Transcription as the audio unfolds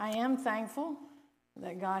am thankful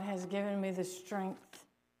that God has given me the strength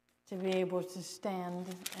to be able to stand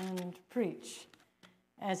and preach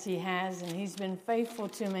as He has, and He's been faithful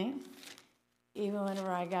to me. Even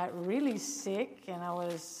whenever I got really sick and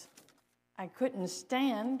I couldn't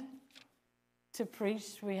stand to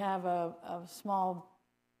preach, we have a small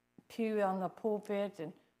pew on the pulpit,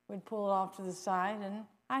 and we'd pull it off to the side, and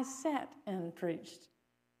I sat and preached.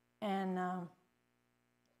 And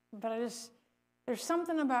but there's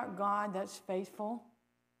something about God that's faithful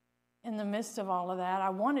in the midst of all of that. I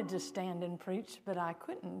wanted to stand and preach, but I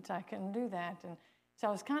couldn't do that. And so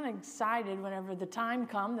I was kind of excited whenever the time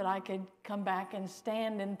come that I could come back and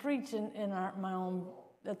stand and preach in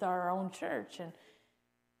our own church.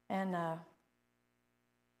 And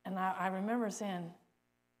I remember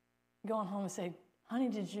going home and saying, honey,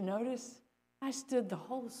 did you notice? I stood the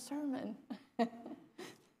whole sermon.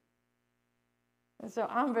 And so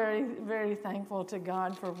I'm very, very thankful to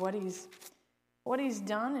God for what He's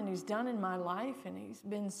done, and He's done in my life, and He's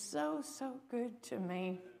been so, so good to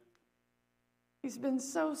me. He's been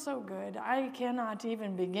so, so good. I cannot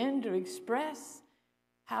even begin to express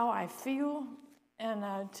how I feel.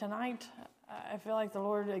 And tonight, I feel like the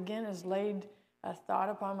Lord again has laid a thought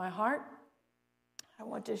upon my heart. I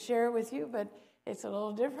want to share it with you, but it's a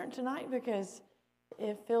little different tonight because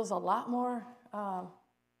it feels a lot more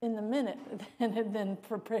in the minute than had been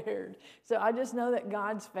prepared. So I just know that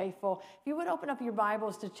God's faithful. If you would open up your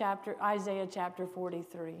Bibles to Isaiah chapter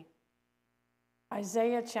 43.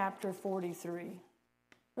 Isaiah chapter 43.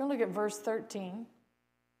 We're going to look at verse 13.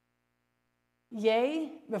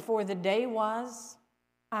 Yea, before the day was,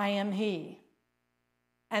 I am He,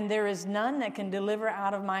 and there is none that can deliver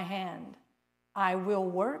out of my hand. I will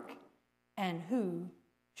work, and who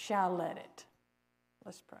shall let it?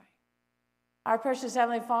 Let's pray. Our precious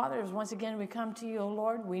Heavenly Father, as once again we come to you, O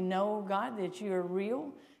Lord, we know, God, that you are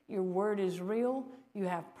real. Your word is real. You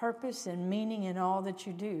have purpose and meaning in all that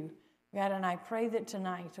you do. God, and I pray that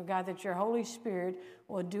tonight, oh God, that your Holy Spirit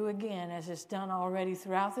will do again, as it's done already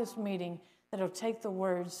throughout this meeting, that it'll take the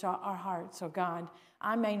words to our hearts. Oh God,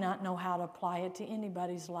 I may not know how to apply it to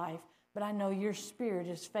anybody's life, but I know your Spirit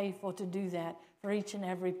is faithful to do that for each and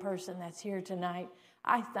every person that's here tonight.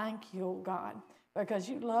 I thank you, oh God, because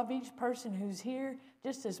you love each person who's here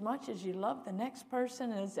just as much as you love the next person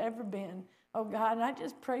that's ever been. Oh God, and I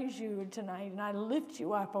just praise you tonight, and I lift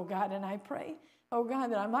you up, oh God, and I pray, oh God,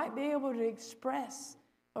 that I might be able to express,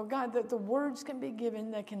 oh God, that the words can be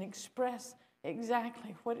given that can express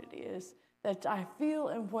exactly what it is that I feel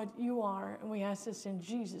and what you are. And we ask this in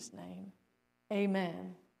Jesus' name.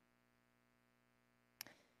 Amen.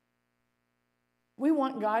 We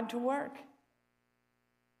want God to work.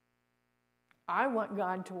 I want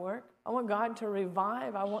God to work. I want God to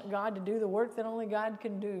revive. I want God to do the work that only God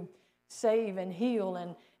can do. Save and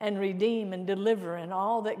heal and redeem and deliver and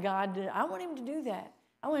all that God did. I want Him to do that.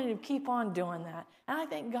 I want Him to keep on doing that. And I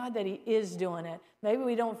thank God that He is doing it. Maybe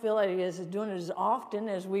we don't feel like He is doing it as often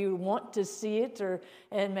as we want to see it,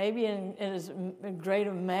 and maybe in as great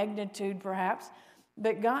a magnitude perhaps.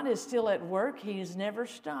 But God is still at work. He has never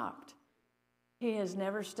stopped. He has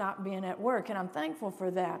never stopped being at work, and I'm thankful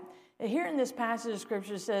for that. Here in this passage of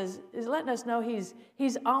Scripture is letting us know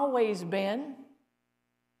He's always been.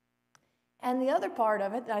 And the other part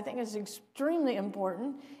of it that I think is extremely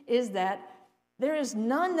important is that there is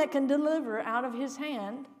none that can deliver out of His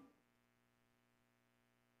hand,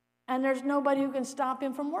 and there's nobody who can stop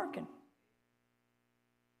Him from working.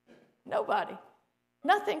 Nobody.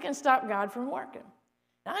 Nothing can stop God from working.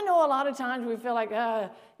 Now, I know a lot of times we feel like,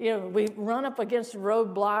 we run up against a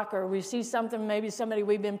roadblock, or we see something, maybe somebody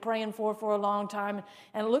we've been praying for a long time,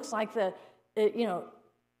 and it looks like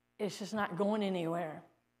it's just not going anywhere.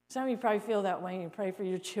 Some of you probably feel that way. You pray for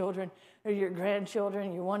your children or your grandchildren,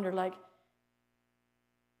 and you wonder, like,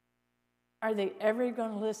 are they ever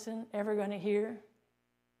going to listen, ever going to hear?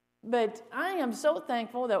 But I am so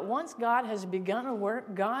thankful that once God has begun a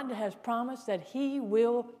work, God has promised that He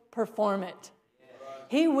will perform it.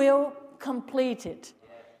 He will complete it.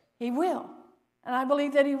 He will. And I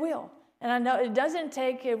believe that He will. And I know it doesn't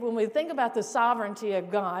take, when we think about the sovereignty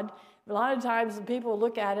of God, a lot of times people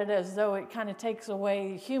look at it as though it kind of takes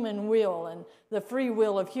away human will and the free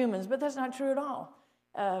will of humans, but that's not true at all.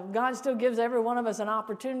 God still gives every one of us an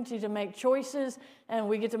opportunity to make choices, and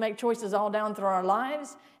we get to make choices all down through our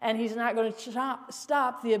lives, and He's not going to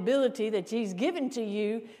stop the ability that He's given to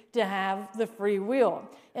you to have the free will.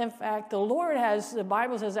 In fact, the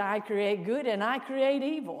Bible says, I create good and I create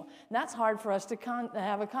evil. And that's hard for us to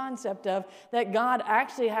have a concept of, that God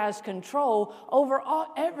actually has control over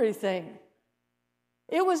everything.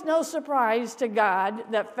 It was no surprise to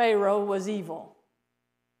God that Pharaoh was evil.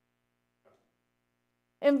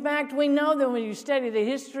 In fact, we know that when you study the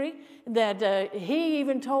history, that he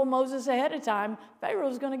even told Moses ahead of time,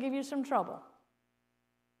 Pharaoh's going to give you some trouble.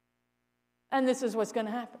 And this is what's going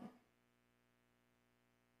to happen.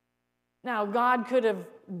 Now, God could have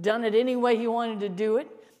done it any way he wanted to do it.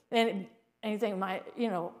 And you think,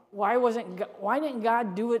 why didn't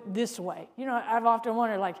God do it this way? I've often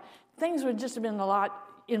wondered, like, things would just have been a lot,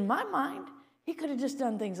 in my mind, he could have just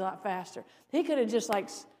done things a lot faster. He could have just,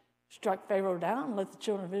 struck Pharaoh down and let the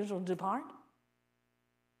children of Israel depart.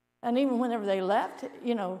 And even whenever they left,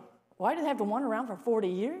 why did they have to wander around for 40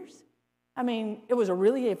 years? I mean, it was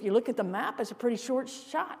if you look at the map, it's a pretty short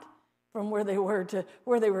shot from where they were to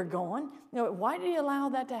where they were going. Why did he allow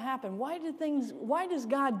that to happen? Why does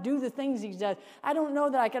God do the things he does? I don't know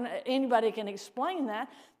that anybody can explain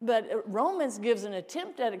that, but Romans gives an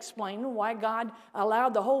attempt at explaining why God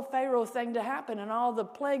allowed the whole Pharaoh thing to happen and all the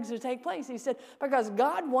plagues to take place. He said, because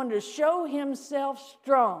God wanted to show himself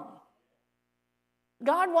strong.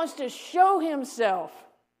 God wants to show himself.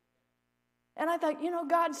 And I thought,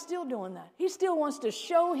 God's still doing that. He still wants to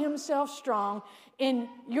show himself strong in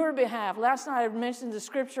your behalf. Last night I mentioned the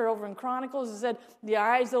scripture over in Chronicles. It said, the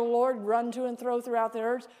eyes of the Lord run to and fro throughout the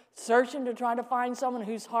earth, searching to try to find someone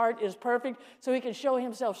whose heart is perfect so he can show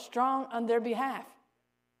himself strong on their behalf.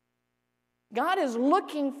 God is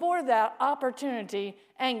looking for that opportunity,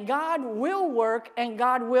 and God will work, and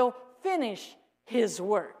God will finish his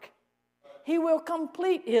work. He will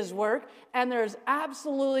complete his work, and there's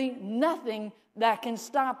absolutely nothing that can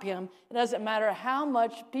stop him. It doesn't matter how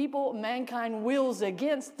much mankind wills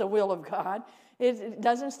against the will of God. It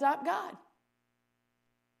doesn't stop God.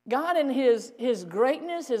 God in his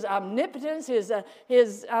greatness, his omnipotence,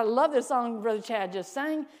 I love the song Brother Chad just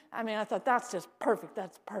sang. I mean, I thought that's just perfect.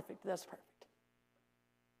 That's perfect. That's perfect.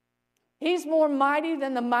 He's more mighty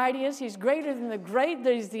than the mightiest. He's greater than the great.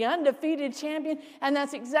 He's the undefeated champion. And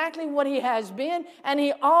that's exactly what he has been. And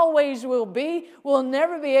he always will be. He'll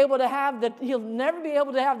never be able to have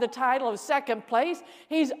the title of second place.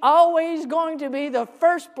 He's always going to be the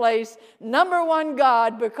first place, number one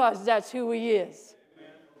God, because that's who he is.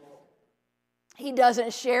 He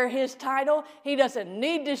doesn't share his title. He doesn't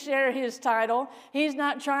need to share his title. He's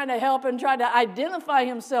not trying to help and try to identify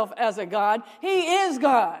himself as a God. He is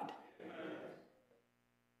God.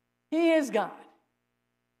 He is God.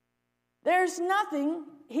 There's nothing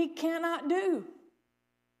he cannot do.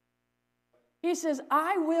 He says,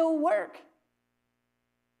 I will work.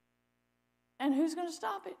 And who's going to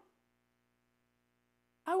stop it?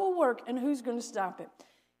 I will work, and who's going to stop it?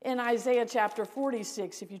 In Isaiah chapter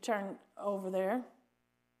 46, if you turn over there,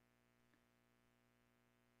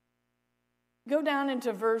 go down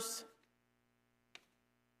into verse,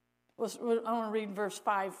 I want to read verse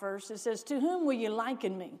 5 first. It says, to whom will you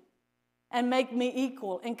liken me? And make me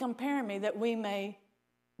equal, and compare me that we may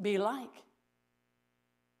be like.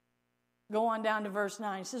 Go on down to verse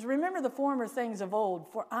 9. It says, remember the former things of old,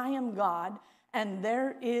 for I am God, and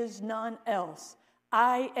there is none else.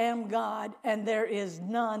 I am God, and there is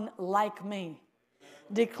none like me.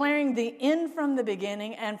 Declaring the end from the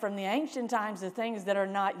beginning, and from the ancient times the things that are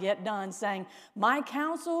not yet done, saying, my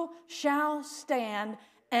counsel shall stand,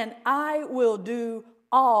 and I will do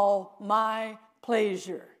all my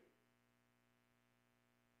pleasure.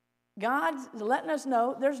 God's letting us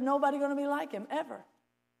know there's nobody going to be like him ever.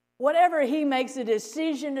 Whatever he makes a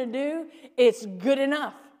decision to do, it's good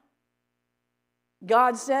enough.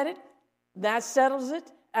 God said it, that settles it,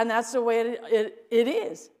 and that's the way it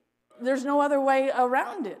is. There's no other way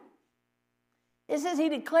around it. It says he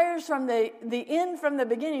declares from the end from the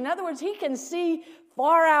beginning. In other words, he can see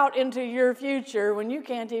far out into your future when you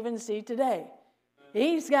can't even see today.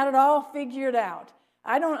 He's got it all figured out.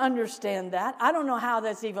 I don't understand that. I don't know how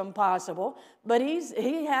that's even possible, but he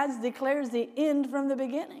declares the end from the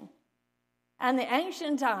beginning. And the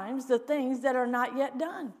ancient times, the things that are not yet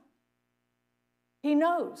done. He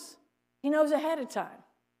knows. He knows ahead of time.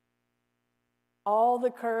 All the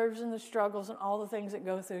curves and the struggles and all the things that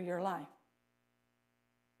go through your life.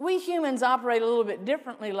 We humans operate a little bit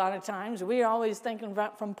differently a lot of times. We're always thinking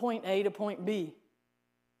about from point A to point B.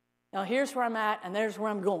 Now here's where I'm at and there's where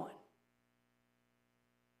I'm going.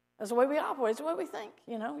 That's the way we operate. It's the way we think.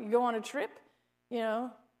 You go on a trip,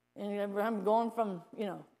 and I'm going from,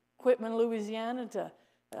 Quitman, Louisiana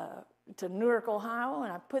to Newark, Ohio,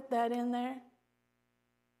 and I put that in there.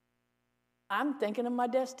 I'm thinking of my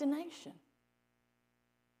destination.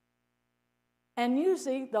 And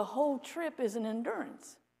usually the whole trip is an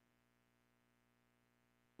endurance.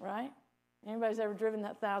 Right? Anybody's ever driven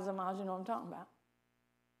that 1,000 miles, you know what I'm talking about.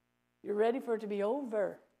 You're ready for it to be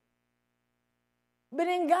over. But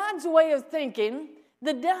in God's way of thinking,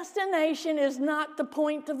 The destination is not the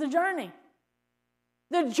point of the journey.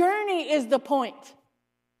 The journey is the point.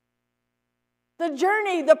 The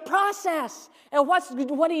journey, the process, and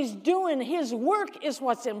what he's doing, his work is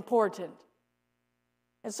what's important.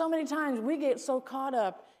 And so many times we get so caught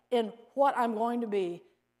up in what I'm going to be,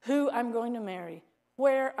 who I'm going to marry,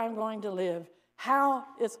 where I'm going to live, how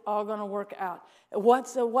it's all going to work out,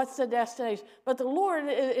 what's the destination. But the Lord,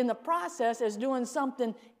 in the process, is doing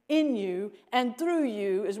something in you and through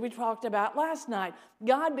you, as we talked about last night.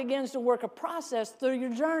 God begins to work a process through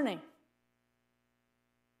your journey,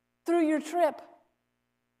 through your trip.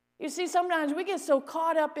 You see, sometimes we get so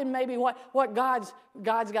caught up in maybe what God's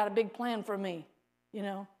got a big plan for me, you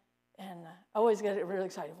know. And I always get really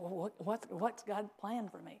excited. Well, what's God's plan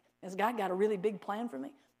for me? Has God got a really big plan for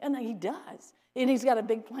me? And he does. And he's got a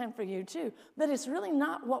big plan for you too. But it's really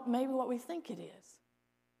not what we think it is.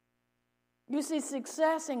 You see,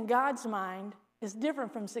 success in God's mind is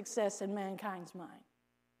different from success in mankind's mind.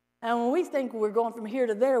 And when we think we're going from here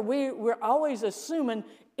to there, we're always assuming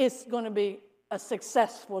it's going to be a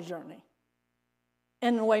successful journey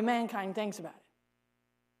in the way mankind thinks about it.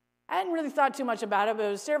 I hadn't really thought too much about it, but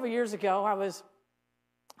it was several years ago. I was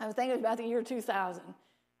thinking about the year 2000.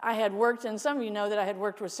 I had worked, and some of you know that I had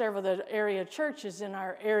worked with several of the area churches in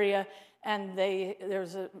our area, and there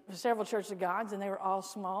was several churches of God's, and they were all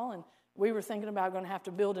small, and we were thinking about going to have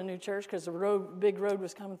to build a new church because the big road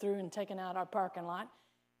was coming through and taking out our parking lot.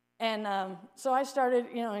 And so I started,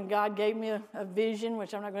 and God gave me a vision,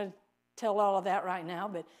 which I'm not going to tell all of that right now,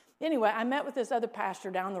 but anyway, I met with this other pastor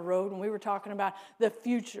down the road, and we were talking about the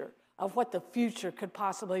future, of what the future could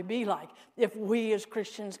possibly be like if we as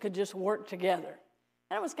Christians could just work together.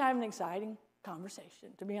 And it was kind of an exciting conversation,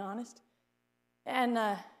 to be honest. And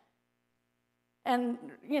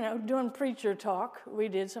doing preacher talk, we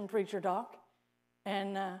did some preacher talk,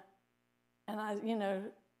 and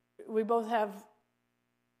we both have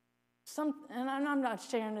some, and I'm not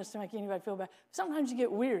sharing this to make anybody feel bad. Sometimes you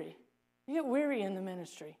get weary. You get weary in the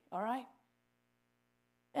ministry, all right?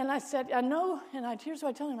 And I said, here's what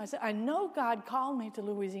I told him. I said, I know God called me to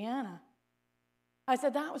Louisiana. I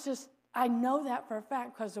said, I know that for a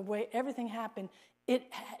fact because the way everything happened,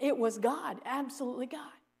 it was God, absolutely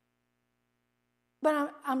God.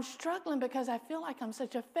 But I'm struggling because I feel like I'm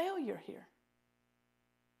such a failure here.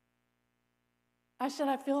 I said,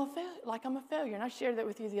 I feel like I'm a failure. And I shared that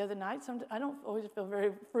with you the other night. I don't always feel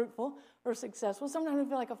very fruitful or successful. Sometimes I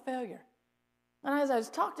feel like a failure. And as I was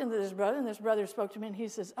talking to this brother, and this brother spoke to me, and he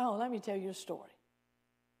says, let me tell you a story.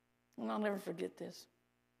 And I'll never forget this.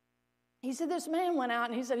 He said this man went out,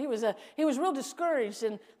 and he said he was real discouraged,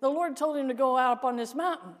 and the Lord told him to go out up on this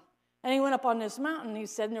mountain. And he went up on this mountain, he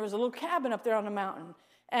said, and there was a little cabin up there on the mountain.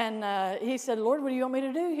 And he said, Lord, what do you want me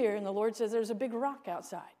to do here? And the Lord says, there's a big rock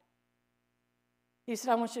outside. He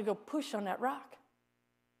said, I want you to go push on that rock.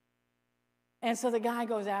 And so the guy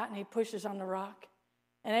goes out, and he pushes on the rock.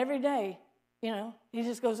 And every day, he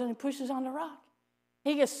just goes in and pushes on the rock.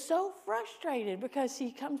 He gets so frustrated because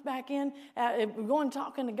he comes back in, going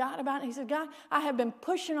talking to God about it. He said, God, I have been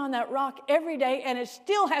pushing on that rock every day, and it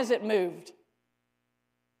still hasn't moved.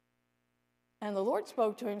 And the Lord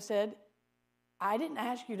spoke to him and said, I didn't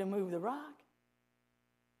ask you to move the rock.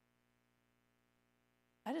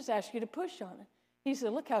 I just asked you to push on it. He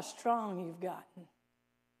said, look how strong you've gotten.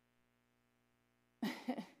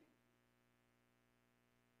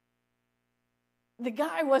 The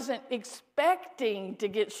guy wasn't expecting to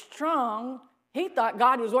get strong. He thought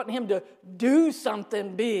God was wanting him to do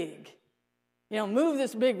something big. Move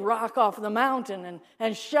this big rock off the mountain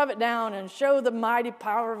and shove it down and show the mighty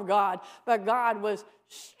power of God. But God was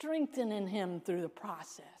strengthening him through the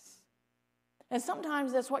process. And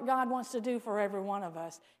sometimes that's what God wants to do for every one of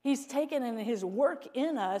us. He's taken in his work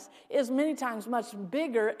in us is many times much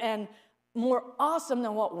bigger and more awesome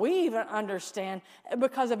than what we even understand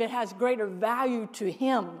because it has greater value to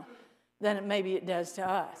him than maybe it does to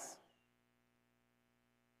us.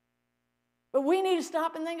 But we need to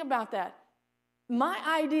stop and think about that. My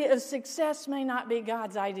idea of success may not be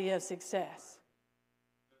God's idea of success.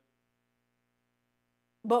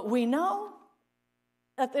 But we know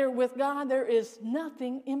that with God there is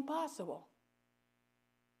nothing impossible.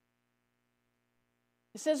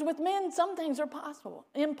 It says with men some things are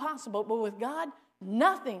impossible, but with God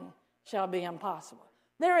nothing shall be impossible.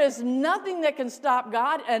 There is nothing that can stop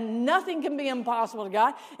God, and nothing can be impossible to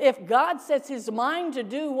God. If God sets his mind to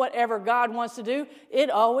do whatever God wants to do, it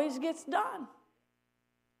always gets done.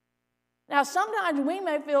 Now, sometimes we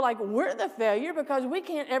may feel like we're the failure because we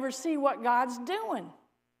can't ever see what God's doing.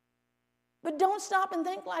 But don't stop and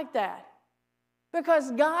think like that.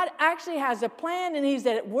 Because God actually has a plan, and He's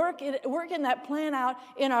at working that plan out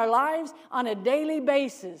in our lives on a daily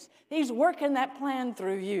basis. He's working that plan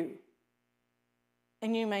through you.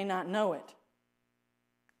 And you may not know it.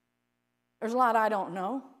 There's a lot I don't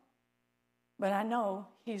know, but I know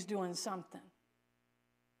He's doing something.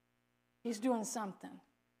 He's doing something.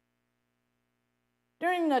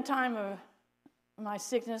 During the time of my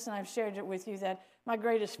sickness, and I've shared it with you, that my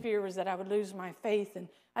greatest fear was that I would lose my faith, and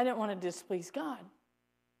I didn't want to displease God.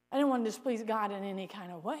 I didn't want to displease God in any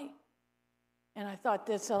kind of way. And I thought,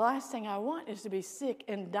 that's the last thing I want is to be sick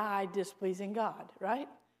and die displeasing God, right?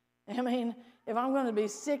 I mean, if I'm going to be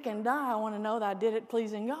sick and die, I want to know that I did it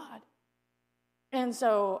pleasing God. And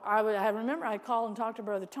so I remember I called and talked to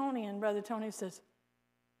Brother Tony, and Brother Tony says,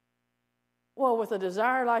 well, with a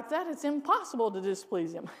desire like that, it's impossible to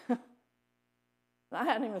displease Him. I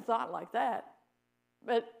hadn't even thought like that.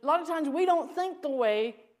 But a lot of times we don't think the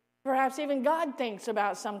way perhaps even God thinks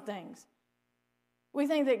about some things. We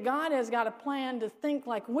think that God has got a plan to think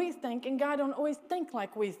like we think, and God don't always think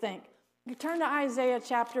like we think. You turn to Isaiah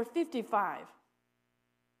chapter 55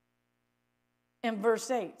 and verse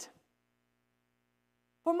 8.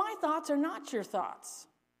 For my thoughts are not your thoughts,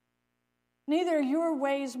 neither are your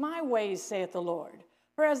ways my ways, saith the Lord.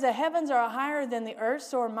 For as the heavens are higher than the earth,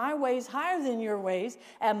 so are my ways higher than your ways,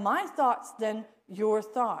 and my thoughts than your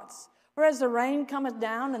thoughts. For as the rain cometh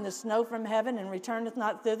down and the snow from heaven, and returneth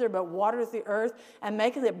not thither, but watereth the earth, and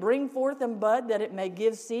maketh it bring forth and bud, that it may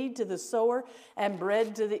give seed to the sower and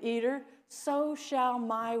bread to the eater, so shall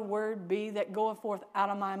my word be that goeth forth out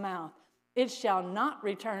of my mouth. It shall not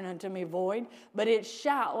return unto me void, but it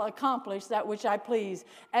shall accomplish that which I please,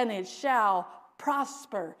 and it shall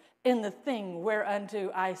prosper in the thing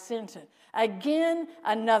whereunto I sent it. Again,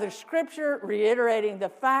 another scripture reiterating the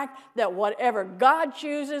fact that whatever God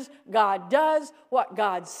chooses, God does. What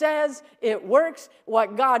God says, it works.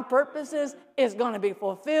 What God purposes is going to be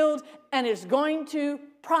fulfilled, and it's going to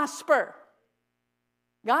prosper.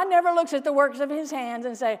 God never looks at the works of His hands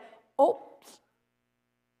and say, oh,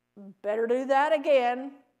 better do that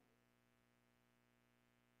again.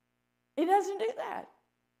 He doesn't do that.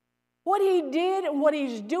 What He did and what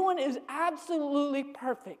He's doing is absolutely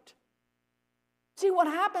perfect. See, what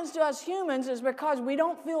happens to us humans is because we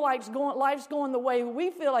don't feel like life's going the way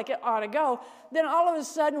we feel like it ought to go, then all of a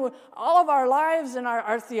sudden, all of our lives and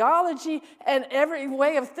our theology and every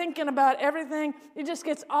way of thinking about everything, it just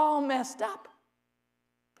gets all messed up.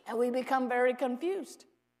 And we become very confused.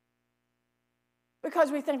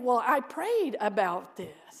 Because we think, well, I prayed about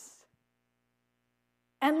this.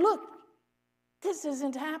 And look, this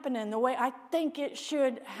isn't happening the way I think it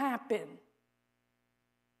should happen.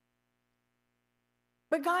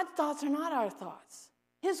 But God's thoughts are not our thoughts.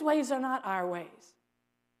 His ways are not our ways.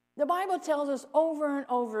 The Bible tells us over and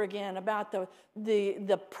over again about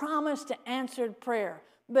the promise to answered prayer.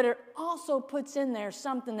 But it also puts in there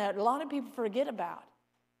something that a lot of people forget about.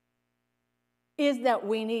 Is that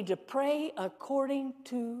we need to pray according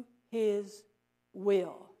to His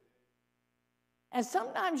will. And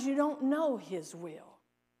sometimes you don't know His will.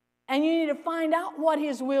 And you need to find out what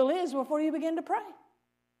His will is before you begin to pray.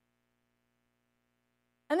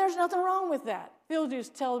 And there's nothing wrong with that. Phil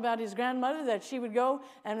used to tell about his grandmother that she would go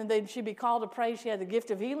and she'd be called to pray. She had the gift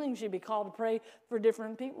of healing. She'd be called to pray for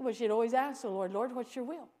different people. But she'd always ask the Lord, Lord, what's your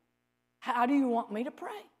will? How do you want me to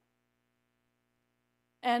pray?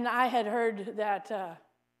 And I had heard that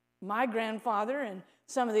my grandfather and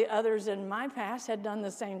some of the others in my past had done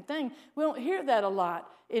the same thing. We don't hear that a lot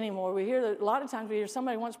anymore. We hear that a lot of times we hear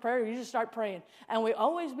somebody wants prayer, you just start praying. And we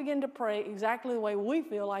always begin to pray exactly the way we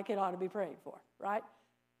feel like it ought to be prayed for, right?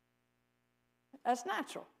 That's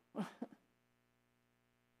natural.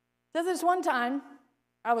 So this one time,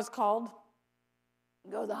 I was called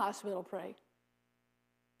to go to the hospital pray.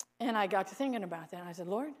 And I got to thinking about that. And I said,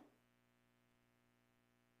 Lord,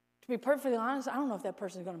 to be perfectly honest, I don't know if that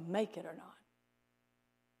person's going to make it or not.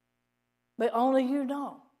 But only you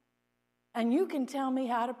know. And you can tell me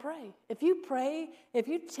how to pray. If you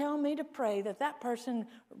tell me to pray that person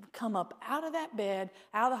come up out of that bed,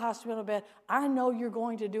 out of the hospital bed, I know you're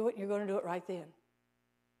going to do it, and you're going to do it right then.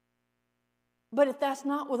 But if that's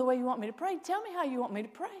not the way you want me to pray, tell me how you want me to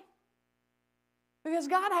pray. Because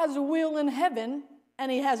God has a will in heaven, and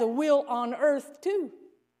He has a will on earth too.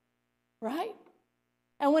 Right?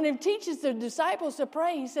 And when He teaches the disciples to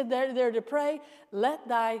pray, He said they're to pray, let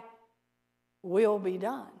thy will be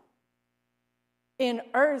done. In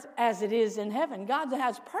earth as it is in heaven. God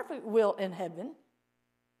has perfect will in heaven.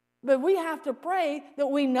 But we have to pray that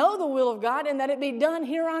we know the will of God and that it be done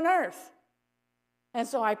here on earth. And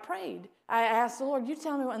so I prayed. I asked the Lord, you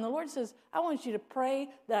tell me what. And the Lord says, I want you to pray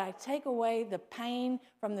that I take away the pain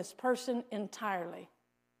from this person entirely.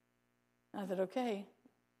 I said, okay,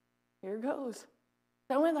 here goes.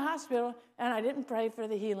 So I went to the hospital, and I didn't pray for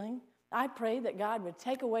the healing. I prayed that God would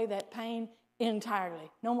take away that pain entirely.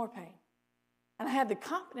 No more pain. And I had the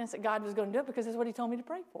confidence that God was going to do it because that's what he told me to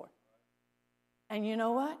pray for. And you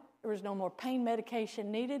know what? There was no more pain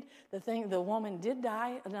medication needed. The woman did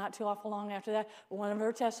die not too awful long after that. One of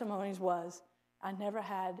her testimonies was, I never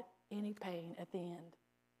had any pain at the end.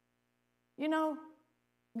 You know,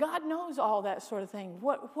 God knows all that sort of thing.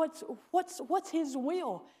 What's his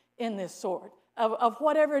will in this sort of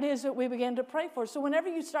whatever it is that we begin to pray for? So whenever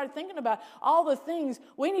you start thinking about all the things,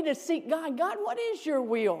 we need to seek God. God, what is your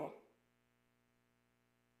will?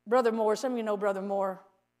 Brother Moore, some of you know Brother Moore.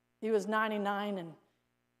 He was 99 and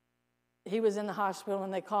he was in the hospital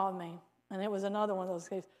and they called me. And it was another one of those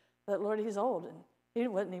cases that, Lord, he's old. And he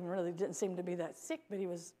didn't seem to be that sick, but he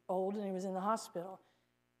was old and he was in the hospital.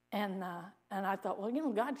 And I thought, well, you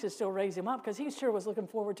know, God could still raise him up because he sure was looking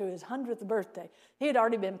forward to his 100th birthday. He had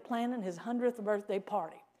already been planning his 100th birthday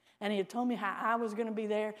party. And he had told me how I was going to be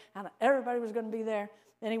there and everybody was going to be there.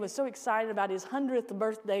 And he was so excited about his 100th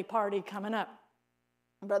birthday party coming up.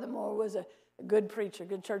 Brother Moore was a good preacher,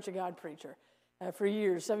 good Church of God preacher for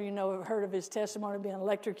years. Some of you know have heard of his testimony being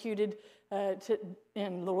electrocuted,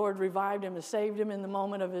 and the Lord revived him and saved him in the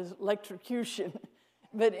moment of his electrocution.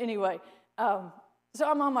 But anyway, so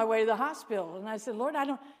I'm on my way to the hospital, and I said, Lord,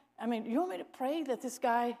 you want me to pray that this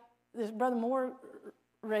Brother Moore,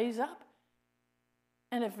 raise up?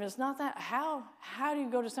 And if it's not that, how do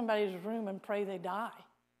you go to somebody's room and pray they die?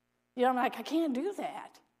 You know, I'm like, I can't do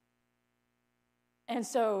that.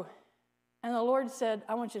 And the Lord said,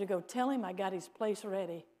 I want you to go tell him I got his place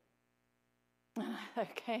ready.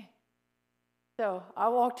 Okay. So I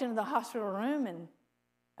walked into the hospital room and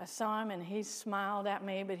I saw him and he smiled at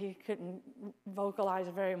me, but he couldn't vocalize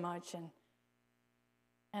very much.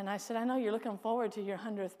 And I said, I know you're looking forward to your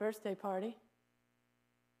 100th birthday party.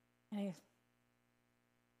 And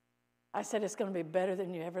I said, it's going to be better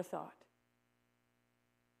than you ever thought.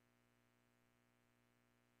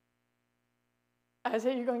 I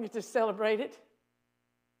said, you're going to get to celebrate it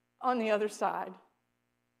on the other side.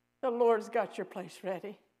 The Lord's got your place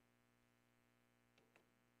ready.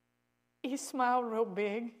 He smiled real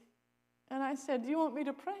big, and I said, do you want me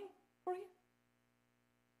to pray for you?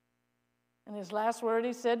 And his last word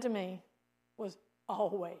he said to me was,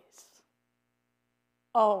 always.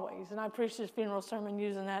 Always. And I preached his funeral sermon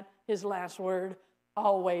using that, his last word,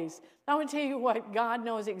 always. I want to tell you what, God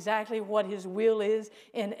knows exactly what his will is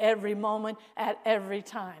in every moment, at every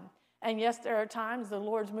time. And yes, there are times the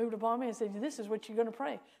Lord's moved upon me and said, this is what you're going to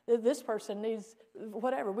pray. This person needs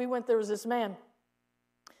whatever. There was this man,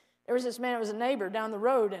 it was a neighbor down the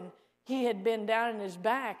road, and he had been down in his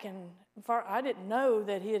back, and I didn't know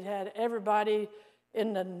that he had everybody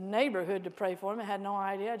in the neighborhood to pray for him. I had no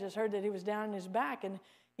idea. I just heard that he was down in his back, and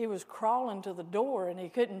he was crawling to the door, and he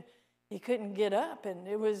couldn't get up, and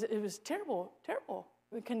it was terrible,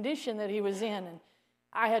 the condition that he was in. And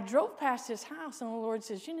I had drove past his house, and the Lord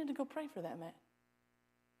says, you need to go pray for that man.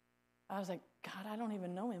 I was like, God, I don't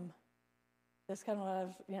even know him. That's kind of what I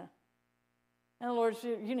was, And the Lord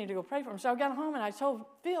said, you need to go pray for him. So I got home, and I told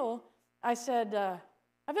Phil, I said,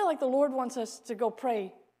 I feel like the Lord wants us to go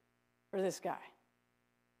pray for this guy.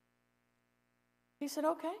 He said,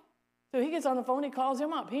 okay. So he gets on the phone, he calls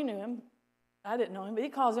him up. He knew him. I didn't know him, but he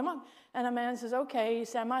calls him up. And the man says, okay. He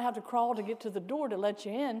said, I might have to crawl to get to the door to let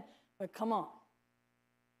you in, but come on.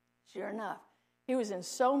 Sure enough, he was in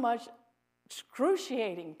so much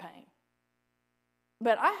excruciating pain.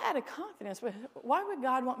 But I had a confidence. But why would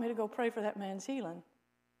God want me to go pray for that man's healing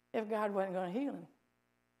if God wasn't going to heal him?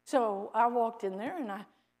 So I walked in there, and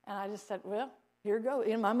I just said, well, here goes.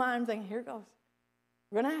 In my mind, I'm thinking, here goes.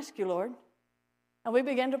 We're going to ask you, Lord. And we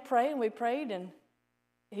began to pray, and we prayed, and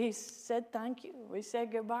he said thank you. We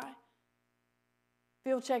said goodbye.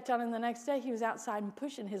 Phil checked on him the next day. He was outside and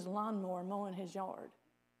pushing his lawnmower, mowing his yard.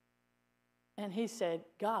 And he said,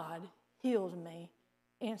 God healed me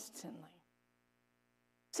instantly.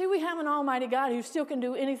 See, we have an almighty God who still can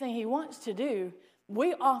do anything he wants to do.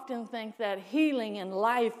 We often think that healing and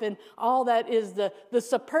life and all that is the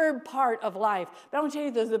superb part of life. But I want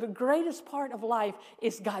to tell you, the greatest part of life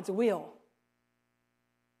is God's will.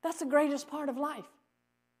 That's the greatest part of life,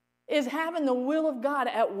 is having the will of God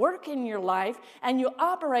at work in your life, and you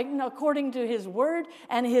operating according to his word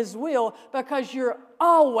and his will, because you're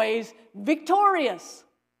always victorious.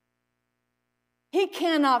 He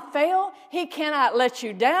cannot fail. He cannot let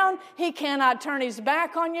you down. He cannot turn his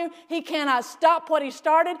back on you. He cannot stop what he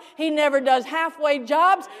started. He never does halfway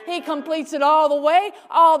jobs. He completes it all the way,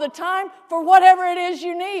 all the time, for whatever it is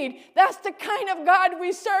you need. That's the kind of God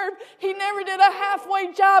we serve. He never did a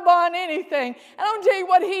halfway job on anything. And I'm tell you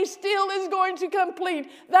what, he still is going to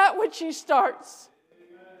complete that which he starts.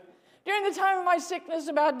 During the time of my sickness,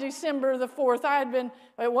 about December the 4th,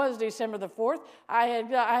 it was December the 4th, I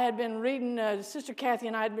had been reading, Sister Kathy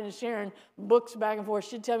and I had been sharing books back and forth.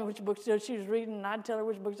 She'd tell me which books she was reading, and I'd tell her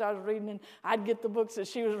which books I was reading, and I'd get the books that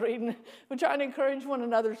she was reading. We're trying to encourage one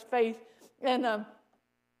another's faith. And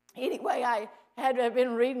anyway, I had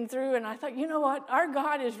been reading through, and I thought, you know what? Our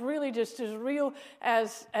God is really just as real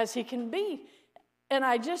as he can be. And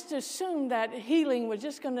I just assumed that healing was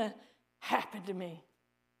just going to happen to me,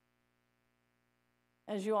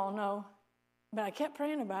 as you all know. But I kept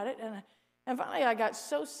praying about it, and finally I got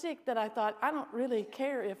so sick that I thought, I don't really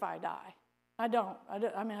care if I die. I don't.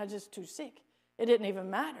 I mean, I was just too sick. It didn't even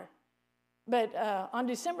matter. But on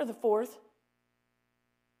December the 4th,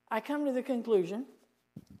 I come to the conclusion,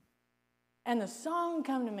 and the song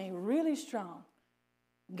come to me really strong.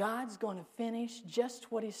 God's going to finish just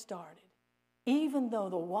what he started. Even though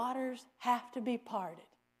the waters have to be parted,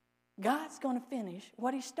 God's going to finish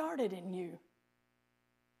what he started in you.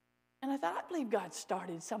 And I thought, I believe God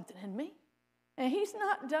started something in me. And he's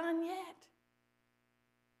not done yet.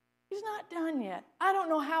 He's not done yet. I don't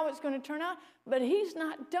know how it's going to turn out, but he's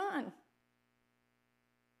not done.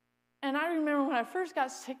 And I remember when I first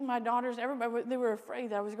got sick, my daughters, everybody, they were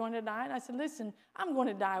afraid that I was going to die. And I said, listen, I'm going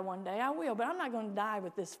to die one day. I will, but I'm not going to die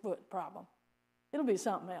with this foot problem. It'll be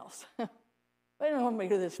something else. But it don't want me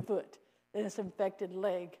to this foot, this infected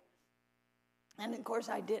leg. And, of course,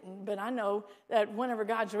 I didn't. But I know that whenever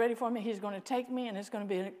God's ready for me, he's going to take me, and it's going to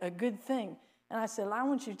be a good thing. And I said, well, I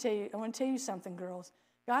want to tell you something, girls.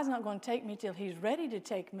 God's not going to take me till he's ready to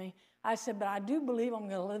take me. I said, but I do believe I'm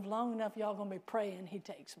going to live long enough, y'all going to be praying he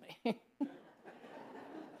takes me.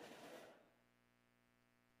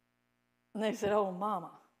 And they said, oh, Mama.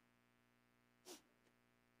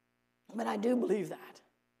 But I do believe that.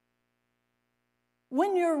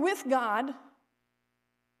 When you're with God,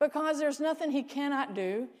 because there's nothing he cannot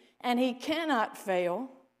do and he cannot fail,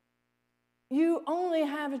 you only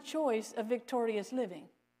have a choice of victorious living.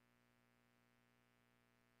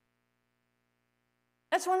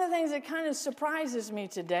 That's one of the things that kind of surprises me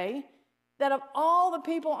today, that of all the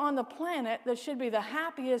people on the planet that should be the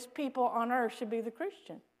happiest people on earth should be the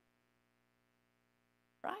Christian.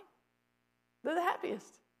 Right? They're the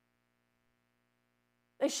happiest.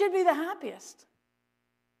 They should be the happiest.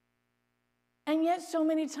 And yet so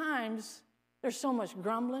many times there's so much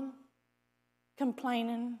grumbling,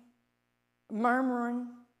 complaining, murmuring,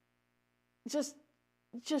 just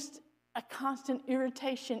a constant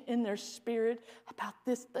irritation in their spirit about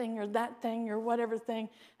this thing or that thing or whatever thing,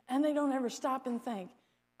 and they don't ever stop and think,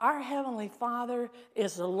 our Heavenly Father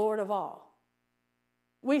is the Lord of all.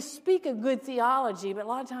 We speak a good theology, but a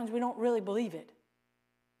lot of times we don't really believe it.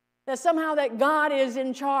 That somehow that God is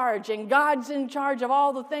in charge, and God's in charge of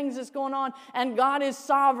all the things that's going on, and God is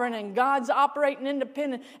sovereign, and God's operating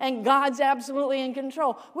independent, and God's absolutely in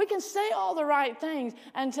control. We can say all the right things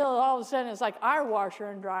until all of a sudden it's like our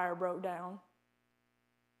washer and dryer broke down.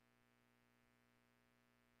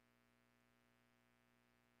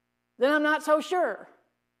 Then I'm not so sure.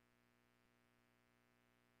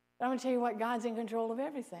 But I'm going to tell you what, God's in control of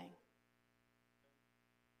everything.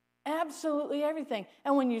 Absolutely everything.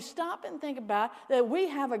 And when you stop and think about that, we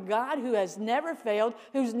have a God who has never failed,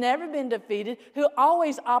 who's never been defeated, who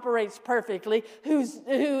always operates perfectly, who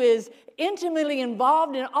is intimately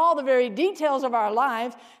involved in all the very details of our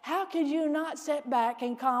lives, how could you not sit back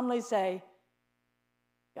and calmly say,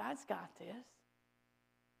 God's got this?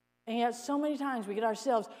 And yet so many times we get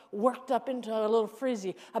ourselves worked up into a little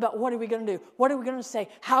frizzy about what are we going to do? What are we going to say?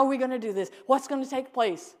 How are we going to do this? What's going to take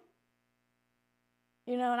place?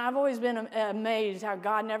 You know, and I've always been amazed how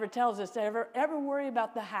God never tells us to ever worry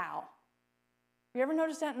about the how. You ever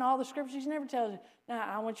notice that in all the scriptures? He never tells you, now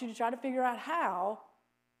I want you to try to figure out how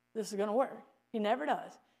this is going to work. He never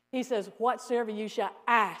does. He says, whatsoever you shall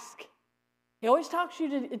ask. He always tells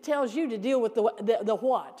you to deal with the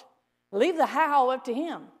what. Leave the how up to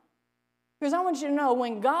him. Because I want you to know,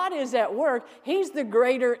 when God is at work, he's the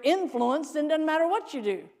greater influence, and it doesn't matter what you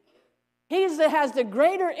do. He has the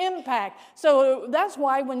greater impact. So that's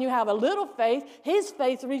why when you have a little faith, his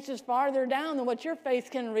faith reaches farther down than what your faith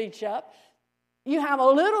can reach up. You have a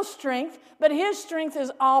little strength, but his strength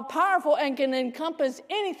is all powerful and can encompass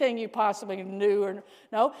anything you possibly can do or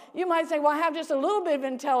know. You might say, well, I have just a little bit of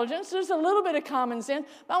intelligence, just a little bit of common sense.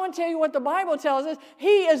 But I want to tell you what the Bible tells us.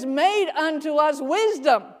 He is made unto us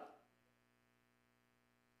wisdom.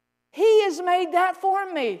 He has made that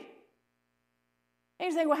for me.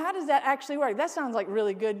 And you say, well, how does that actually work? That sounds like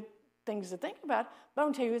really good things to think about, but I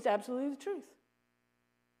want to tell you it's absolutely the truth.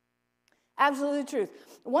 Absolutely the truth.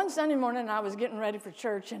 One Sunday morning, I was getting ready for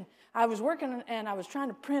church, and I was working, and I was trying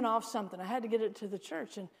to print off something. I had to get it to the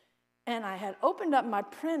church, and I had opened up my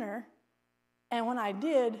printer, and when I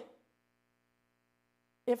did,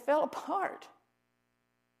 it fell apart.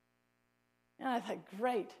 And I thought,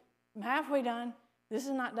 great, I'm halfway done. This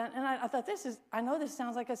is not done. And I thought, I know this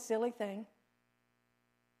sounds like a silly thing,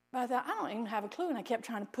 but I thought, I don't even have a clue. And I kept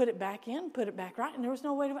trying to put it back in, put it back right, and there was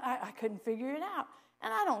no way to, I couldn't figure it out.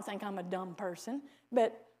 And I don't think I'm a dumb person,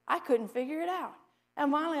 but I couldn't figure it out.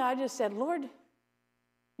 And finally, I just said, Lord,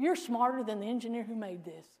 you're smarter than the engineer who made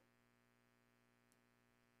this.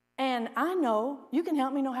 And I know you can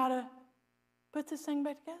help me know how to put this thing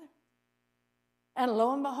back together. And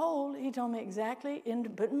lo and behold, he told me exactly,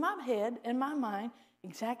 put in my head, in my mind,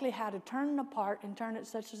 exactly how to turn it apart and turn it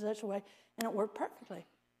such and such a way, and it worked perfectly.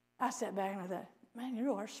 I sat back and I thought, man,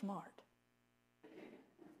 you are smart.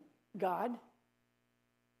 God.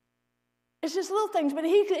 It's just little things, but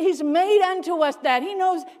he's made unto us that. He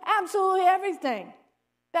knows absolutely everything.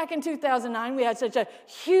 Back in 2009, we had such a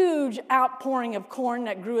huge outpouring of corn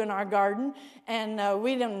that grew in our garden, and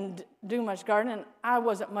we didn't do much gardening. I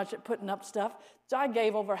wasn't much at putting up stuff, so I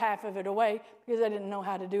gave over half of it away because I didn't know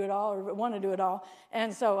how to do it all or want to do it all.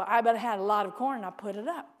 And so I had a lot of corn, I put it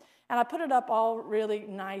up. And I put it up all really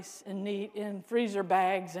nice and neat in freezer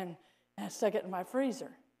bags, and I stuck it in my freezer.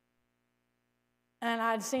 And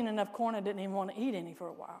I'd seen enough corn I didn't even want to eat any for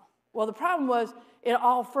a while. Well, the problem was it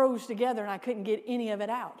all froze together and I couldn't get any of it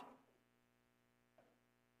out.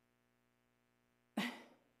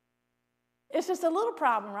 It's just a little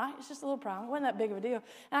problem, right? It's just a little problem. It wasn't that big of a deal.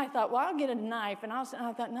 And I thought, well, I'll get a knife. And I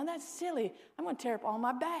thought, no, that's silly. I'm going to tear up all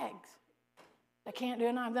my bags. I can't do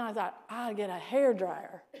a knife. Then I thought, I'll get a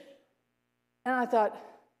hairdryer. And I thought,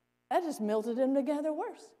 that just melted them together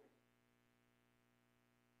worse.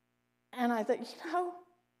 And I thought,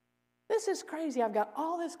 this is crazy. I've got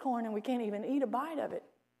all this corn and we can't even eat a bite of it.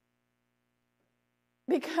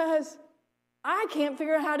 Because I can't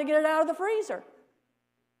figure out how to get it out of the freezer.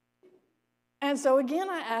 And so again,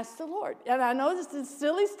 I asked the Lord. And I know this is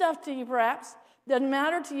silly stuff to you perhaps. Doesn't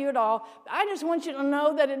matter to you at all. I just want you to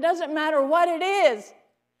know that it doesn't matter what it is.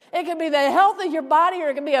 It could be the health of your body, or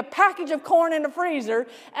it could be a package of corn in the freezer.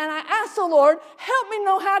 And I asked the Lord, help me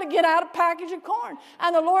know how to get out a package of corn.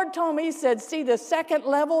 And the Lord told me, he said, see the second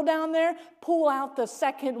level down there? Pull out the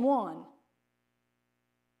second one.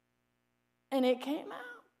 And it came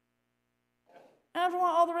out. And after a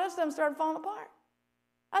while, all the rest of them started falling apart.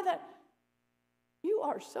 I thought, you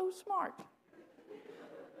are so smart.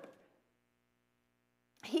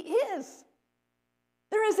 He is.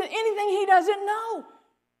 There isn't anything he doesn't know.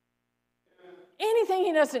 Anything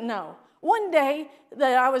he doesn't know. One day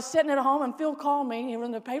that I was sitting at home and Phil called me, he was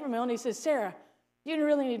in the paper mill, and he said, Sarah, you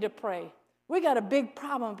really need to pray. We got a big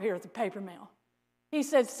problem up here at the paper mill. He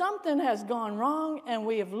said, something has gone wrong, and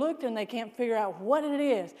we have looked, and they can't figure out what it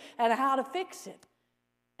is and how to fix it.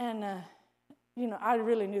 And, I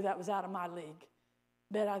really knew that was out of my league.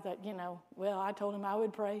 But I thought, well, I told him I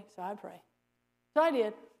would pray, so I pray. So I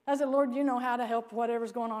did. I said, Lord, you know how to help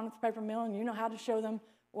whatever's going on at the paper mill, and you know how to show them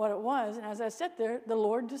what it was. And as I sat there, the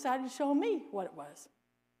Lord decided to show me what it was.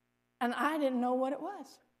 And I didn't know what it was,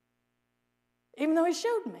 even though he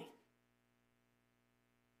showed me.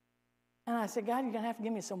 And I said, God, you're going to have to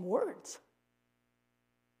give me some words.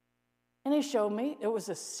 And he showed me it was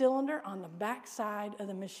a cylinder on the back side of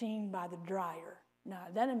the machine by the dryer. Now,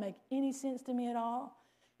 that didn't make any sense to me at all.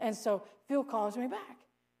 And so Phil calls me back.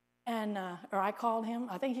 Or I called him.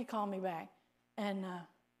 I think he called me back. And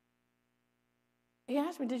he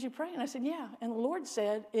asked me, did you pray? And I said, yeah. And the Lord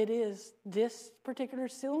said, it is this particular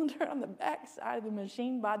cylinder on the back side of the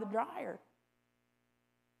machine by the dryer.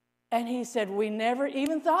 And he said, we never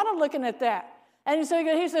even thought of looking at that. And so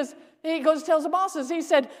he goes, tells the bosses, he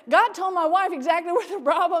said, God told my wife exactly where the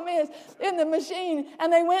problem is in the machine.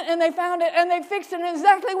 And they went and they found it and they fixed it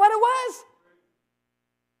exactly what it was.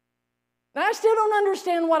 Now, I still don't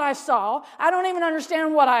understand what I saw. I don't even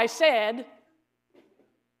understand what I said.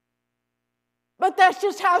 But that's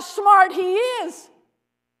just how smart he is.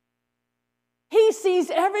 He sees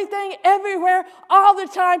everything, everywhere, all the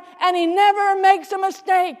time, and he never makes a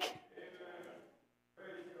mistake.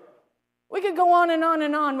 We could go on and on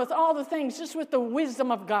and on with all the things, just with the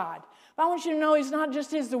wisdom of God. But I want you to know He's not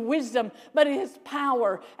just His wisdom, but His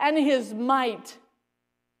power and His might.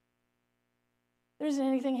 There isn't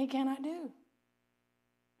anything He cannot do.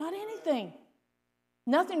 Not anything.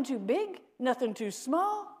 Nothing too big, nothing too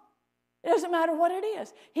small. It doesn't matter what it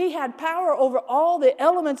is. He had power over all the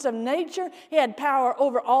elements of nature. He had power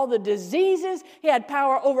over all the diseases. He had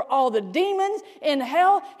power over all the demons in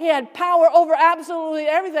hell. He had power over absolutely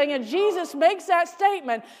everything. And Jesus makes that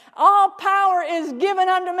statement, all power is given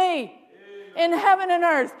unto me in heaven and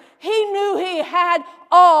earth. He knew He had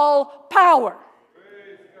all power.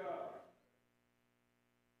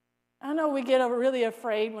 I know we get really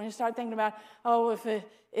afraid when you start thinking about,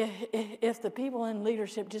 if the people in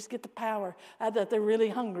leadership just get the power that they're really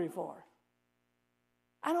hungry for.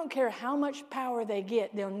 I don't care how much power they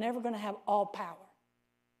get, they're never going to have all power.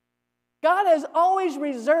 God has always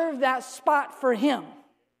reserved that spot for Him.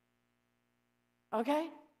 Okay?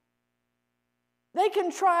 They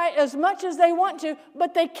can try as much as they want to,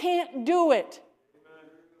 but they can't do it.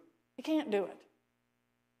 They can't do it.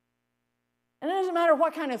 And it doesn't matter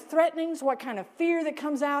what kind of threatenings, what kind of fear that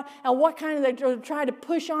comes out, and what kind of they try to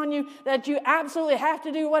push on you that you absolutely have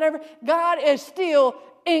to do whatever. God is still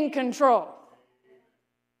in control.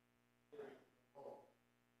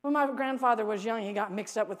 When my grandfather was young, he got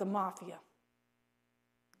mixed up with the mafia.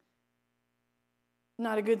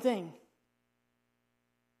 Not a good thing.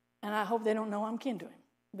 And I hope they don't know I'm kin to him.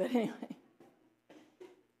 But anyway.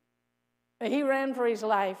 But he ran for his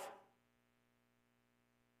life.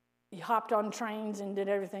 He hopped on trains and did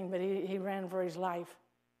everything, but he ran for his life.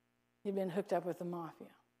 He'd been hooked up with the mafia.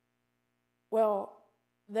 Well,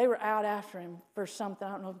 they were out after him for something.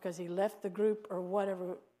 I don't know because he left the group or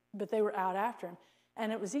whatever, but they were out after him.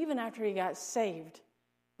 And it was even after he got saved.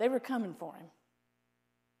 They were coming for him.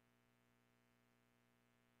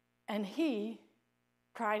 And he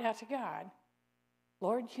cried out to God,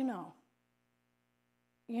 Lord, you know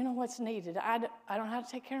what's needed. I don't know how to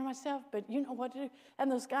take care of myself, but you know what to do. And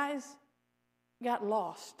those guys got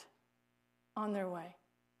lost on their way.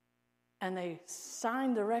 And they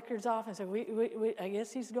signed the records off and said, I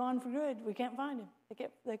guess he's gone for good. We can't find him.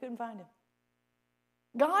 They couldn't find him.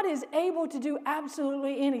 God is able to do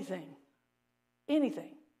absolutely anything.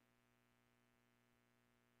 Anything.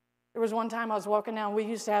 There was one time I was walking down. We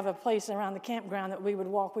used to have a place around the campground that we would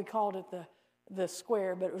walk. We called it the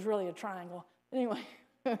square, but it was really a triangle. Anyway,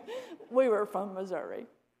 we were from Missouri.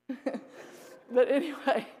 But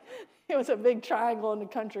anyway, it was a big triangle in the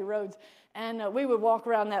country roads. And we would walk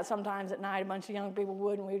around that sometimes at night. A bunch of young people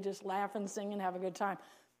would, and we would just laugh and sing and have a good time.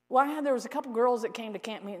 Well, there was a couple girls that came to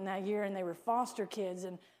camp meeting that year, and they were foster kids,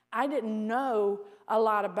 and I didn't know a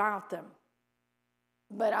lot about them.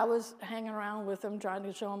 But I was hanging around with them, trying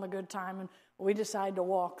to show them a good time, and we decided to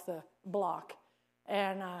walk the block.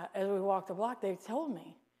 And as we walked the block, they told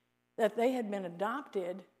me that they had been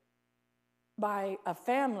adopted by a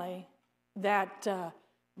family that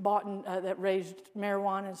that raised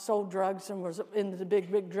marijuana and sold drugs and was in the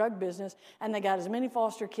big drug business, and they got as many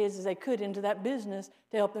foster kids as they could into that business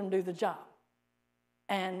to help them do the job.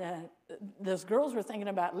 And those girls were thinking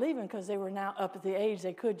about leaving because they were now up at the age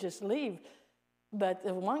they could just leave. But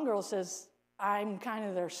the one girl says, I'm kind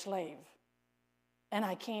of their slave, and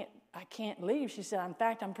I can't leave. She said, in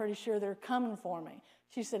fact, I'm pretty sure they're coming for me.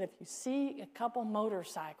 She said, if you see a couple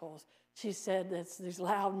motorcycles, she said, that's these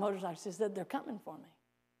loud motorcycles, she said, they're coming for me.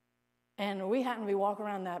 And we happened to be walking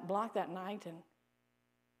around that block that night,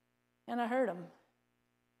 and I heard them.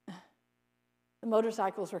 The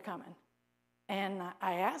motorcycles were coming. And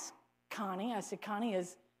I asked Connie, I said, Connie,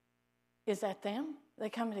 is that them? They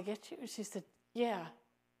coming to get you? She said, yeah.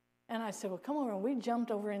 And I said, well, come over. And we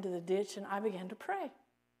jumped over into the ditch, and I began to pray.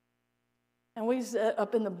 And we was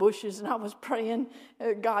up in the bushes, and I was praying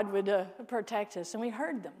God would protect us. And we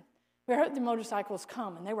heard them. We heard the motorcycles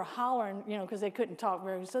come, and they were hollering, because they couldn't talk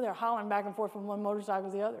very well. So they're hollering back and forth from one motorcycle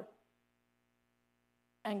to the other.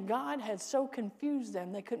 And God had so confused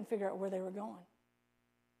them, they couldn't figure out where they were going.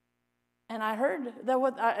 And I heard that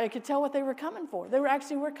I could tell what they were coming for. They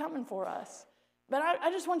were coming for us. But I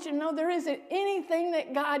just want you to know there isn't anything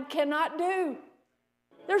that God cannot do.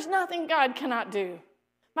 There's nothing God cannot do.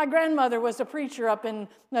 My grandmother was a preacher up in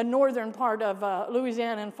the northern part of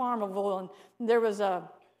Louisiana in Farmerville, and there was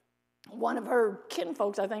one of her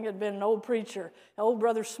kinfolks, I think, had been an old preacher, old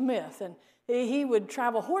Brother Smith, and he would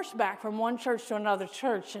travel horseback from one church to another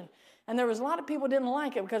church, And there was a lot of people who didn't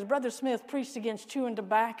like it because Brother Smith preached against chewing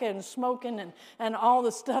tobacco and smoking and all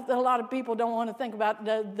the stuff that a lot of people don't want to think about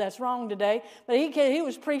that's wrong today. But he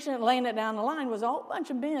was preaching and laying it down the line. Was a whole bunch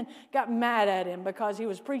of men got mad at him because he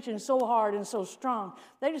was preaching so hard and so strong.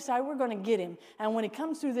 They decided, we're going to get him. And when he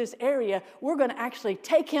comes through this area, we're going to actually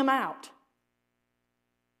take him out.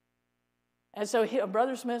 And so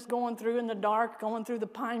Brother Smith's going through in the dark, going through the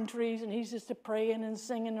pine trees, and he's just praying and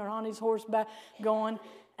singing or on his horseback going.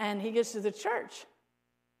 And he gets to the church.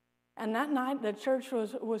 And that night, the church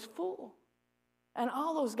was full. And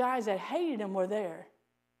all those guys that hated him were there.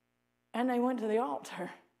 And they went to the altar.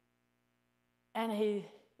 And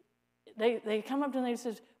they come up to him and he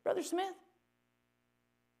says, Brother Smith,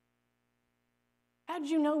 how did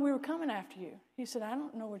you know we were coming after you? He said, I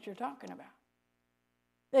don't know what you're talking about.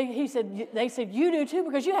 They said, you do too,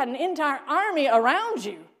 because you had an entire army around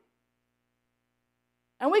you.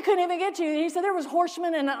 And we couldn't even get to you. He said there was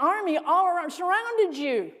horsemen and an army all around, surrounded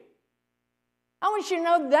you. I want you to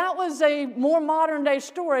know that was a more modern day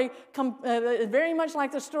story, very much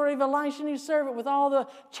like the story of Elisha and his servant with all the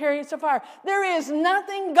chariots of fire. There is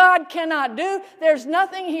nothing God cannot do. There's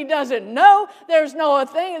nothing he doesn't know. There's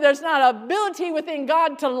not ability within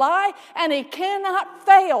God to lie, and he cannot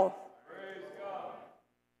fail. Praise God.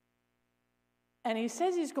 And he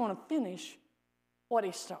says he's going to finish what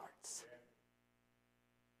he starts.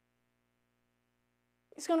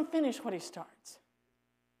 He's going to finish what he starts.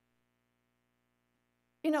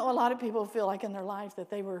 You know, a lot of people feel like in their lives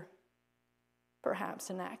that they were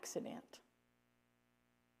perhaps an accident.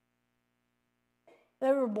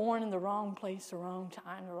 They were born in the wrong place, the wrong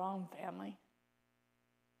time, the wrong family.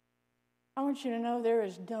 I want you to know there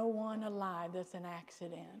is no one alive that's an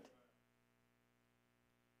accident.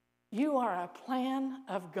 You are a plan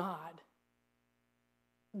of God.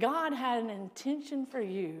 God had an intention for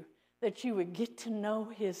you that you would get to know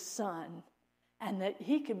his son and that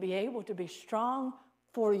he could be able to be strong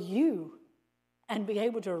for you and be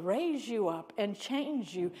able to raise you up and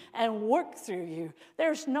change you and work through you.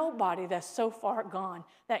 There's nobody that's so far gone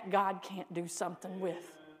that God can't do something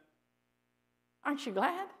with. Aren't you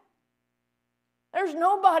glad? There's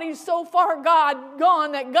nobody so far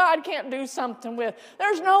gone that God can't do something with.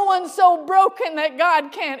 There's no one so broken that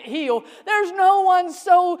God can't heal. There's no one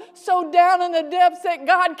so down in the depths that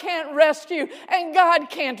God can't rescue and God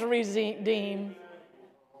can't redeem.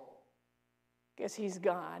 Because he's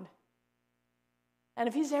God. And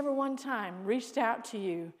if he's ever one time reached out to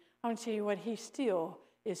you, I want to tell you what, he still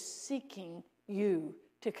is seeking you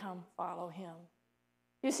to come follow him.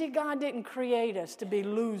 You see, God didn't create us to be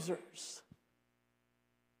losers.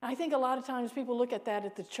 I think a lot of times people look at that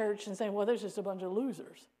at the church and say, well, there's just a bunch of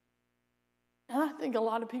losers. And I think a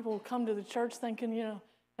lot of people come to the church thinking, you know,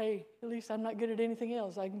 hey, at least I'm not good at anything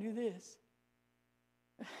else. I can do this.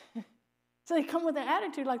 So they come with an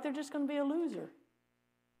attitude like they're just going to be a loser.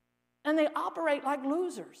 And they operate like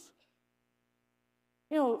losers.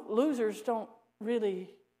 You know, losers don't really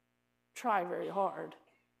try very hard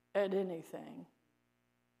at anything.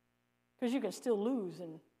 Because you can still lose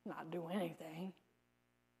and not do anything.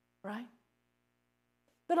 Right?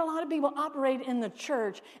 But a lot of people operate in the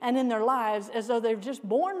church and in their lives as though they're just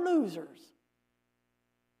born losers.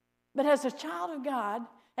 But as a child of God,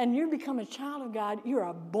 and you become a child of God, you're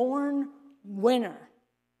a born winner.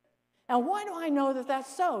 And why do I know that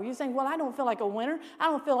that's so? You think, well, I don't feel like a winner. I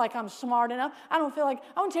don't feel like I'm smart enough. I want to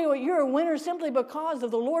tell you what, you're a winner simply because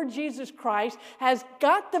of the Lord Jesus Christ has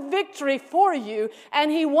got the victory for you,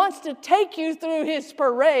 and he wants to take you through his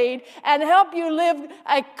parade and help you live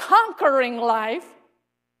a conquering life.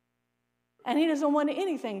 And he doesn't want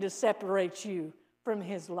anything to separate you from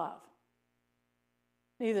his love.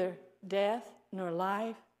 Neither death nor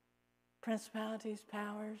life, principalities,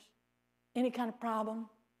 powers, any kind of problem,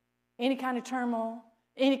 any kind of turmoil,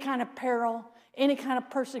 any kind of peril, any kind of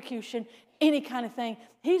persecution, any kind of thing.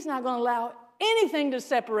 He's not going to allow anything to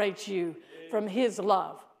separate you from his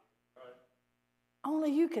love.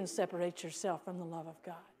 Only you can separate yourself from the love of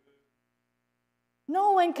God.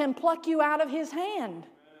 No one can pluck you out of his hand.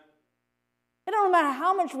 It don't matter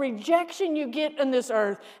how much rejection you get in this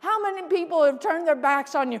earth, how many people have turned their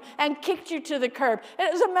backs on you and kicked you to the curb.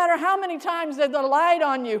 It doesn't matter how many times they've lied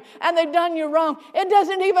on you and they've done you wrong. It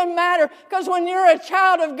doesn't even matter, because when you're a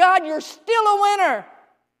child of God, you're still a winner.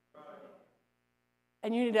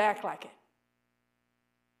 And you need to act like it.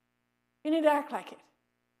 You need to act like it.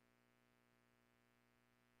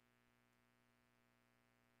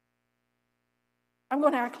 I'm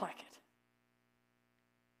going to act like it.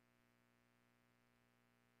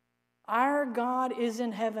 Our God is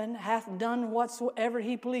in heaven, hath done whatsoever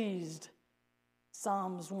he pleased,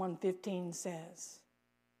 Psalms 115 says.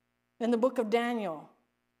 In the book of Daniel,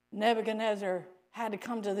 Nebuchadnezzar had to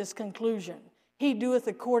come to this conclusion. He doeth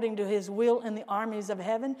according to his will in the armies of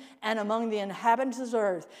heaven and among the inhabitants of the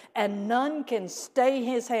earth, and none can stay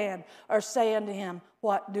his hand or say unto him,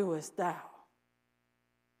 what doest thou?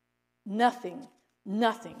 Nothing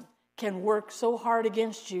can work so hard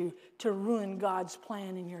against you to ruin God's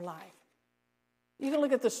plan in your life. You can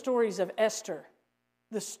look at the stories of Esther,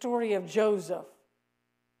 the story of Joseph.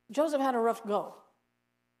 Joseph had a rough go.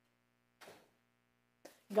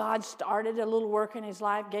 God started a little work in his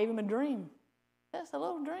life, gave him a dream. That's a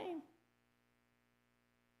little dream.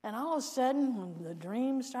 And all of a sudden, when the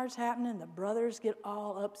dream starts happening, the brothers get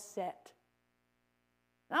all upset.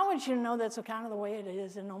 And I want you to know that's kind of the way it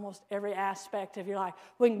is in almost every aspect of your life.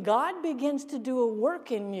 When God begins to do a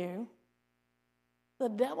work in you, the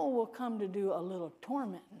devil will come to do a little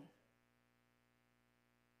tormenting.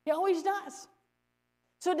 He always does.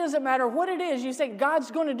 So it doesn't matter what it is. You say,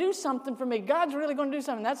 God's going to do something for me. God's really going to do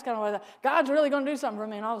something. That's kind of what I thought. God's really going to do something for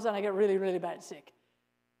me. And all of a sudden I get really, really bad sick.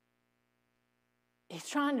 He's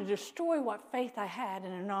trying to destroy what faith I had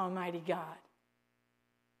in an almighty God.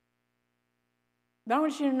 But I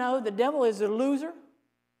want you to know the devil is a loser.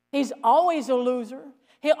 He's always a loser.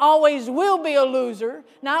 He always will be a loser.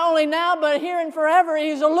 Not only now, but here and forever,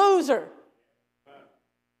 he's a loser.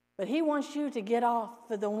 But he wants you to get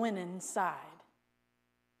off of the winning side.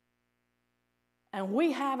 And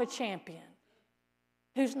we have a champion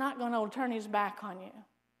who's not going to turn his back on you.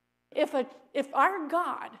 If our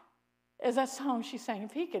God, as that song she's saying,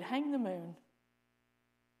 if he could hang the moon,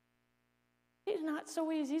 he's not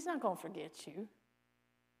so easy. He's not going to forget you.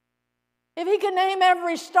 If he could name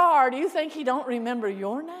every star, do you think he don't remember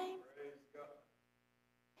your name?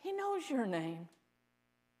 He knows your name.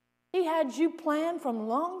 He had you planned from a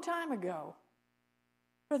long time ago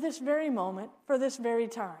for this very moment, for this very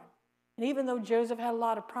time. And even though Joseph had a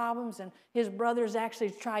lot of problems and his brothers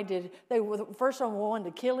actually they were the first one wanted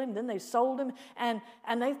to kill him, then they sold him, and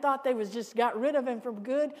they thought they just got rid of him for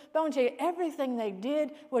good. But I want to tell you, everything they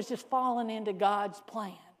did was just falling into God's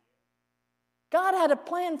plan. God had a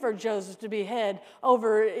plan for Joseph to be head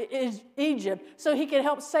over Egypt so he could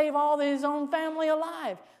help save all his own family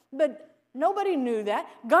alive. But nobody knew that.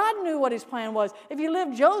 God knew what his plan was. If you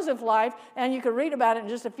lived Joseph's life, and you could read about it in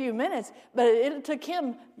just a few minutes, but it took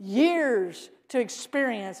him years to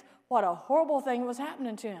experience what a horrible thing was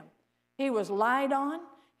happening to him. He was lied on.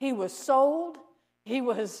 He was sold. He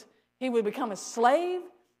would become a slave,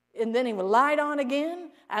 and then he was lied on again,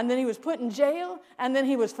 and then he was put in jail, and then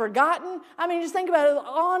he was forgotten. I mean, just think about it,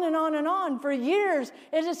 on and on and on. For years,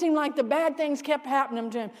 it just seemed like the bad things kept happening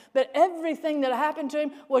to him. But everything that happened to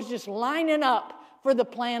him was just lining up for the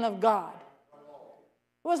plan of God.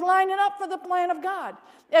 It was lining up for the plan of God.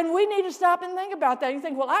 And we need to stop and think about that. You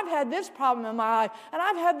think, well, I've had this problem in my life, and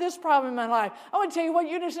I've had this problem in my life. I want to tell you what,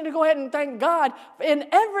 you just need to go ahead and thank God. In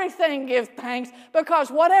everything, give thanks, because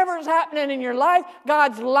whatever is happening in your life,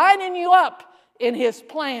 God's lining you up in his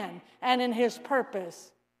plan and in his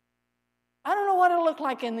purpose. I don't know what it'll look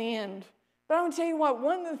like in the end, but I'm going to tell you what,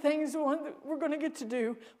 one of the things that we're going to get to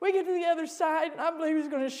do, we get to the other side, and I believe he's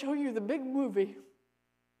going to show you the big movie.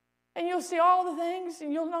 And you'll see all the things,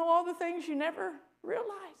 and you'll know all the things you never realized.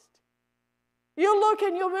 You'll look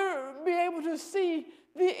and you'll be able to see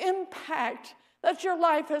the impact that your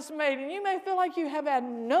life has made. And you may feel like you have had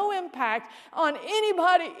no impact on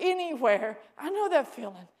anybody, anywhere. I know that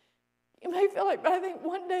feeling. You may feel like, but I think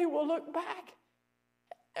one day we'll look back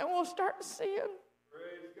and we'll start seeing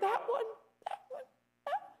that one.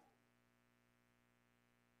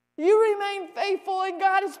 You remain faithful, and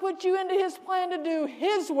God has put you into his plan to do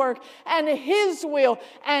his work and his will,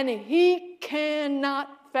 and he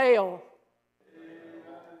cannot fail. Amen.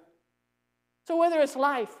 So whether it's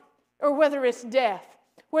life or whether it's death,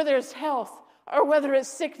 whether it's health or whether it's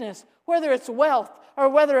sickness, whether it's wealth or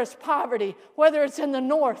whether it's poverty, whether it's in the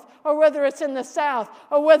north or whether it's in the south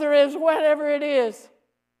or whether it's whatever it is,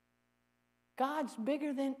 God's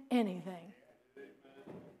bigger than anything.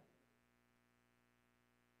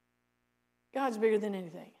 God's bigger than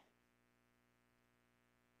anything.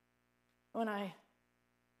 When I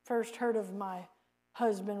first heard of my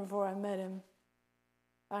husband before I met him,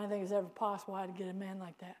 I didn't think it's ever possible I'd get a man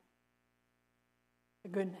like that. A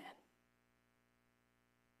good man.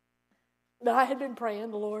 But I had been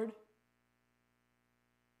praying, the Lord,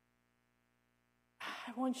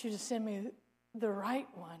 I want you to send me the right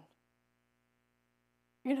one.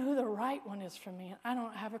 You know who the right one is for me? I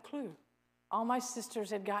don't have a clue. All my sisters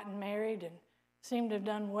had gotten married and seemed to have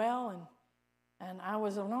done well, and I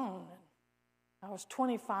was alone. I was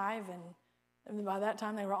 25, and by that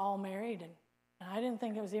time they were all married, and I didn't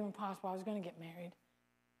think it was even possible I was going to get married.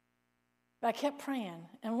 But I kept praying.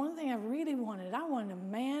 And one thing I really wanted a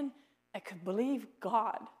man that could believe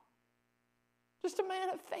God. Just a man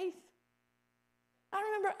of faith. I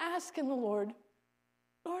remember asking the Lord,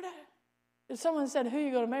 if someone said, who are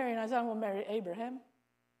you going to marry? And I said, I'm going to marry Abraham.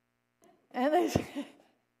 And they said,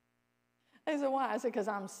 why? I said, because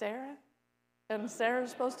I'm Sarah. And Sarah's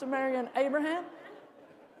supposed to marry an Abraham?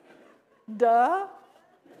 Duh.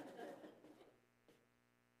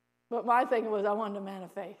 But my thinking was I wanted a man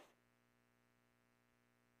of faith.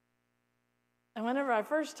 And whenever I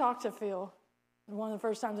first talked to Phil, one of the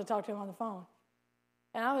first times I talked to him on the phone,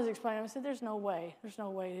 and I was explaining, I said, there's no way this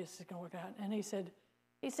is going to work out. And he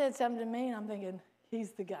said something to me, and I'm thinking,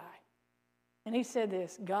 he's the guy. And he said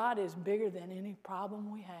this, God is bigger than any problem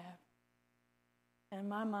we have. And in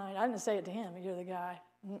my mind, I didn't say it to him, you're the guy.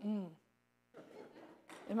 Mm-mm.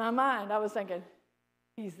 In my mind, I was thinking,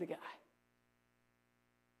 he's the guy.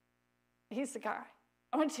 He's the guy.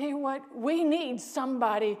 I want to tell you what, we need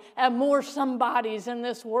somebody and more somebodies in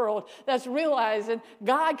this world that's realizing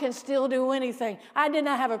God can still do anything. I did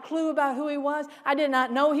not have a clue about who he was. I did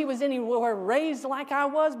not know he was anywhere raised like I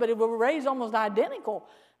was, but we were raised almost identical.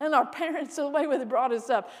 And our parents, the way they brought us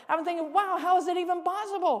up, I'm thinking, wow, how is it even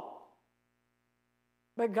possible?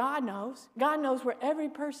 But God knows. God knows where every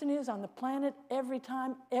person is on the planet, every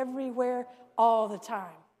time, everywhere, all the time.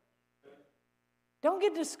 Don't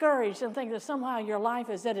get discouraged and think that somehow your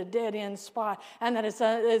life is at a dead-end spot and that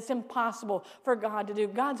it's impossible for God to do.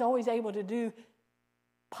 God's always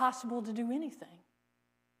possible to do anything.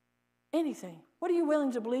 Anything. What are you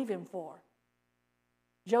willing to believe him for?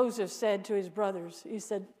 Joseph said to his brothers, he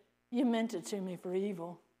said, you meant it to me for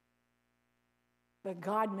evil, but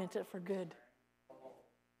God meant it for good.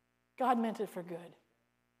 God meant it for good.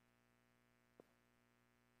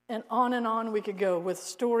 And on we could go with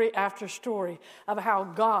story after story of how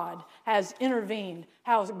God has intervened,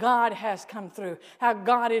 how God has come through, how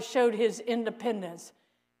God has showed his independence.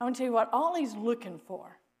 I want to tell you what, all he's looking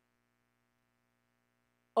for,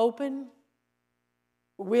 open,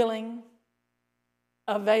 willing,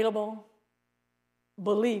 available,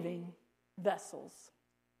 believing vessels.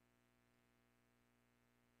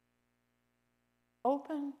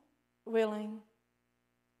 Open, willing,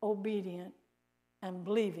 obedient, and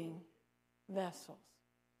believing vessels.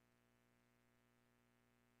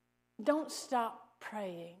 Don't stop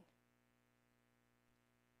praying.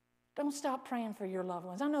 Don't stop praying for your loved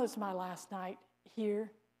ones. I know it's my last night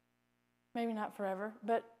here. Maybe not forever,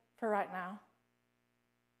 but for right now.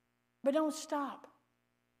 But don't stop.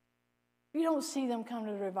 If you don't see them come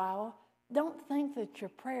to the revival, don't think that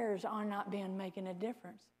your prayers are not making a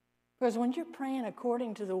difference. Because when you're praying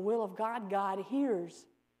according to the will of God, God hears.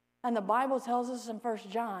 And the Bible tells us in 1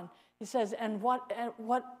 John, he says, and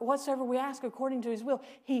whatsoever we ask according to his will,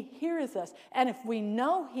 he heareth us. And if we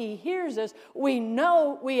know he hears us, we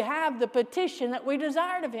know we have the petition that we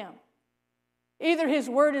desired of him. Either his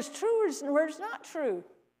word is true or his word is not true.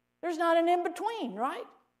 There's not an in-between, right?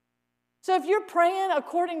 So if you're praying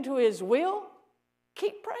according to his will,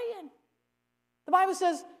 keep praying. The Bible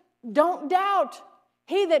says, don't doubt.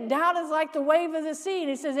 He that doubteth like the wave of the sea. And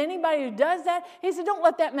he says, anybody who does that, he said, don't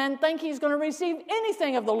let that man think he's going to receive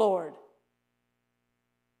anything of the Lord.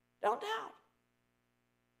 Don't doubt.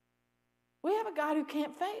 We have a God who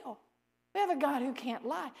can't fail. We have a God who can't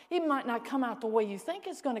lie. It might not come out the way you think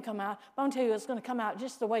it's going to come out, but I'll tell you it's going to come out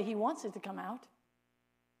just the way he wants it to come out.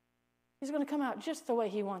 He's going to come out just the way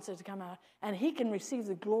he wants it to come out. And he can receive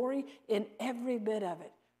the glory in every bit of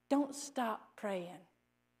it. Don't stop praying.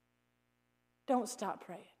 Don't stop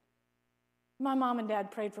praying. My mom and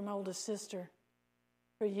dad prayed for my oldest sister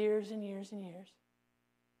for years and years and years.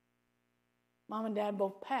 Mom and dad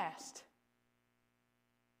both passed.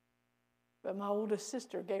 But my oldest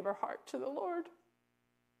sister gave her heart to the Lord.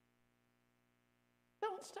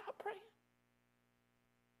 Don't stop praying.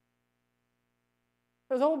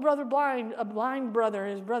 His old brother a blind brother,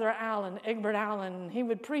 his brother Alan, Egbert Allen, he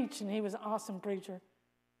would preach, and he was an awesome preacher.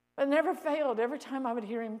 But never failed. Every time I would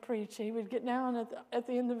hear him preach, he would get down at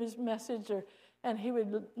the end of his message, and he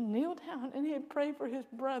would kneel down, and he'd pray for his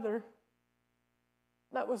brother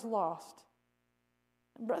that was lost.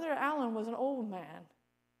 And Brother Allen was an old man.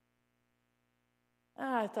 And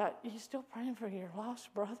I thought, you still praying for your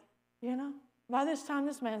lost brother? You know? By this time,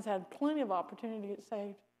 this man's had plenty of opportunity to get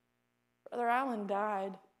saved. Brother Allen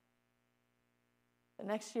died. The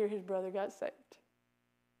next year, his brother got saved.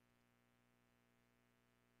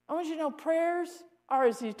 I want you to know prayers are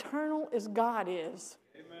as eternal as God is.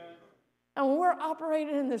 Amen. And when we're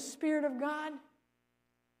operating in the Spirit of God,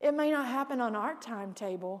 it may not happen on our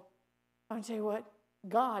timetable. I want to tell you what,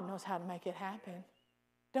 God knows how to make it happen.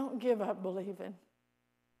 Don't give up believing.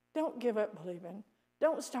 Don't give up believing.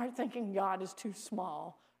 Don't start thinking God is too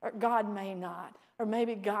small, or God may not, or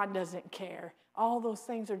maybe God doesn't care. All those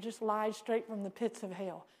things are just lies straight from the pits of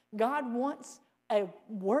hell. God wants a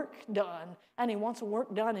work done, and he wants a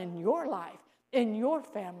work done in your life, in your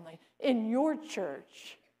family, in your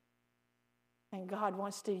church. And God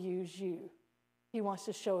wants to use you. He wants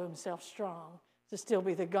to show himself strong, to still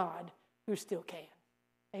be the God who still can.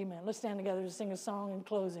 Amen. Let's stand together to sing a song in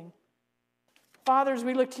closing. Father, as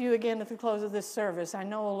we look to you again at the close of this service, I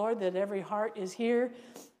know, Lord, that every heart is here.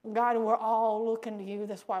 God, we're all looking to you.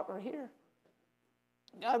 That's why we're here.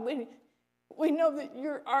 God, we know that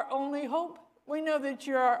you're our only hope. We know that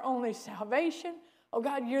you're our only salvation. Oh,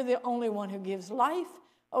 God, you're the only one who gives life.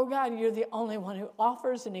 Oh, God, you're the only one who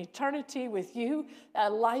offers an eternity with you, a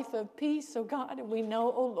life of peace. Oh, God, and we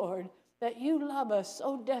know, oh, Lord, that you love us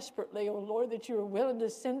so desperately, oh, Lord, that you are willing to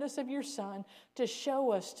send us of your Son to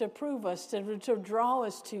show us, to prove us, to draw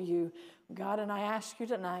us to you. God, and I ask you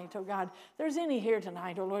tonight, oh, God, if there's any here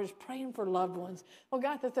tonight, oh, Lord, is praying for loved ones. Oh,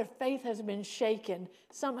 God, that their faith has been shaken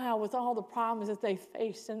somehow with all the problems that they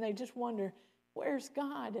face, and they just wonder, where's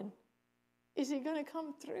God, and is he going to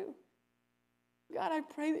come through? God, I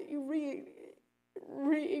pray that you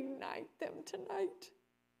reignite them tonight,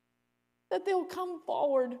 that they'll come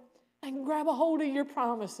forward and grab a hold of your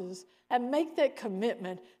promises and make that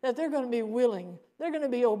commitment that they're going to be willing, they're going to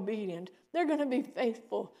be obedient, they're going to be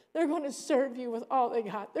faithful, they're going to serve you with all they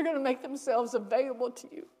got, they're going to make themselves available to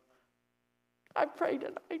you. I pray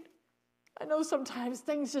tonight. I know sometimes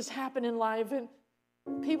things just happen in life and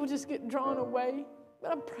people just get drawn away,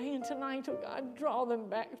 but I'm praying tonight, oh God, draw them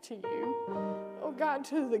back to you. Oh God,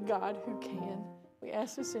 to the God who can. We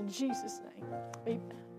ask this in Jesus' name. Amen.